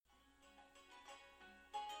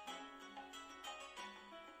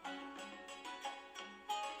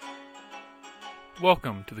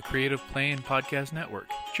Welcome to the Creative Play and Podcast Network.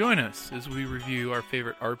 Join us as we review our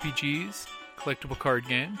favorite RPGs, collectible card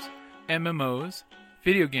games, MMOs,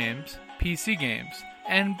 video games, PC games,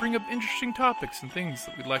 and bring up interesting topics and things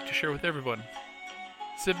that we'd like to share with everyone.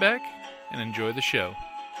 Sit back and enjoy the show.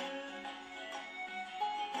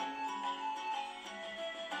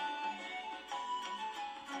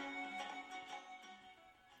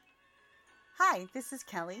 Hi, this is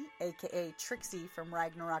Kelly, aka Trixie from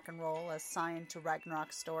Ragnarok and Roll, a Scion to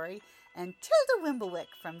Ragnarok story, and Tilda Wimblewick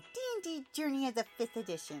from D&D Journey of the 5th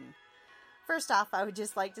Edition. First off, I would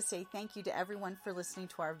just like to say thank you to everyone for listening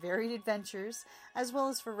to our varied adventures, as well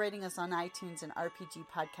as for rating us on iTunes and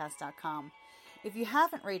RPGpodcast.com. If you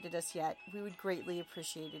haven't rated us yet, we would greatly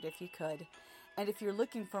appreciate it if you could. And if you're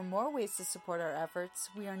looking for more ways to support our efforts,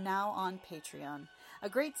 we are now on Patreon, a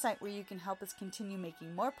great site where you can help us continue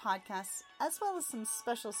making more podcasts, as well as some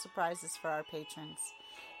special surprises for our patrons.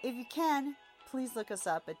 If you can, please look us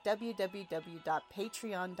up at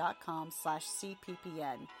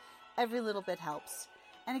www.patreon.com/cppn. Every little bit helps.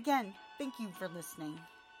 And again, thank you for listening.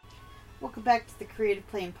 Welcome back to the Creative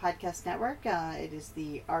Play and Podcast Network. It is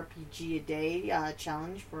the RPG a Day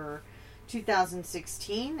challenge for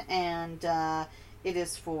 2016, and it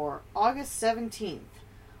is for August 17th.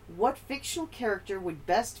 What fictional character would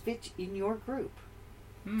best fit in your group?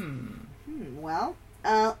 Well,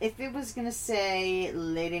 if it was going to say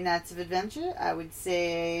Lady Knights of Adventure, I would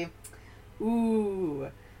say, we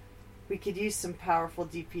could use some powerful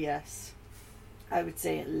DPS. I would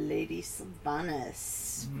say Lady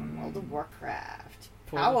Sylvanas from World of Warcraft.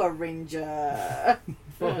 Power Ranger.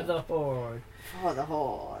 For the Horde. For the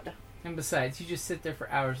Horde. And besides, you just sit there for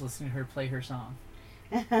hours listening to her play her song.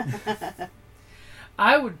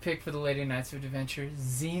 I would pick for the Lady Knights of Adventure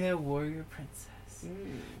Xena Warrior Princess.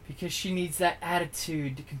 Because she needs that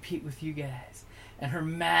attitude to compete with you guys. And her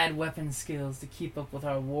mad weapon skills to keep up with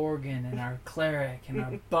our Worgen and our Cleric and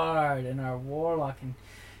our Bard and our Warlock. And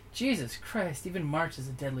Jesus Christ, even March is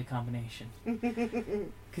a deadly combination.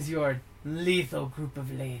 Because you are a lethal group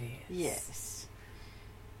of ladies. Yes.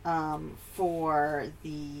 For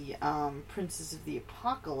the Princess of the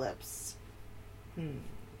Apocalypse.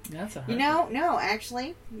 That's a hard No,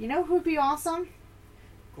 actually, you know who'd be awesome?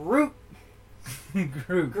 Groot.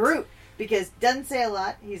 Groot. Because doesn't say a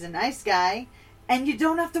lot, he's a nice guy, and you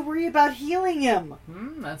don't have to worry about healing him.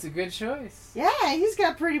 That's a good choice. Yeah, he's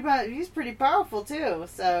pretty powerful too,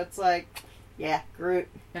 so it's like, yeah, Groot.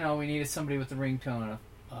 And all we need is somebody with the ringtone of,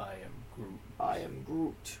 I am Groot. I am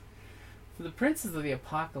Groot. For the Princess of the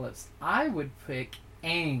Apocalypse, I would pick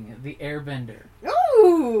Aang, the Airbender.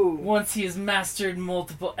 Ooh! Once he has mastered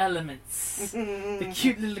multiple elements. The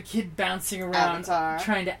cute little kid bouncing around, Avatar.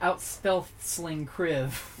 trying to out-stealth sling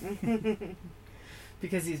Kriv.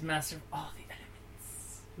 Because he's mastered all the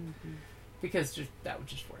elements. Because that would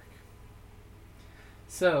just work.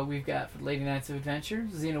 So, we've got for Lady Knights of Adventure,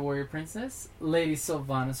 Xena Warrior Princess, Lady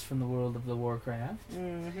Sylvanas from the World of the Warcraft.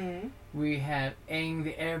 We have Aang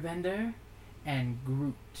the Airbender, and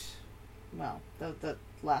Groot. Well, the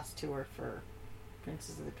last two are for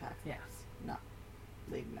Princess of the Pack. Yes. Not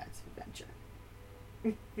Lady Knights of Adventure.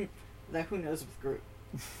 Though who knows with Groot?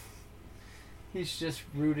 He's just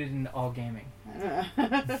rooted in all gaming.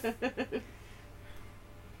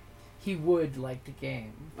 He would like to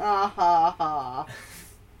game.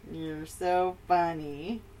 You're so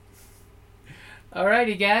funny.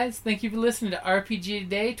 Alrighty, guys. Thank you for listening to RPG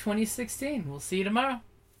Today 2016. We'll see you tomorrow.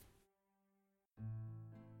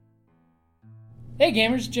 Hey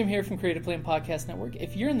gamers, Jim here from Creative Play and Podcast Network.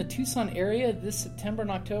 If you're in the Tucson area this September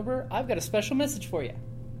and October, I've got a special message for you.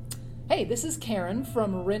 Hey, this is Karen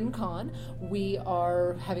from RinCon. We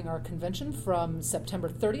are having our convention from September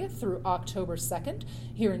 30th through October 2nd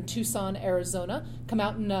here in Tucson, Arizona. Come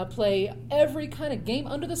out and play every kind of game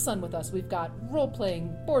under the sun with us. We've got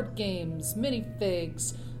role-playing, board games,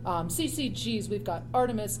 minifigs, CCGs, we've got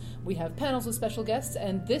Artemis, we have panels with special guests,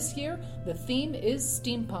 and this year the theme is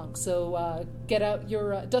steampunk. So get out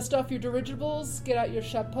your, dust off your dirigibles, get out your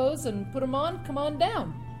chapeaus and put them on. Come on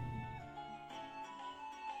down.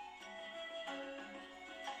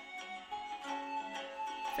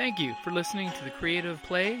 Thank you for listening to the Creative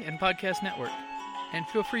Play and Podcast Network. And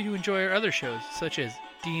feel free to enjoy our other shows, such as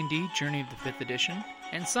D&D Journey of the 5th Edition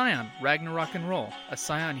and Scion Ragnarok and Roll, a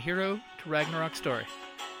Scion hero to Ragnarok story.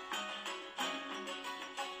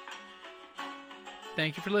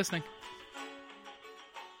 Thank you for listening.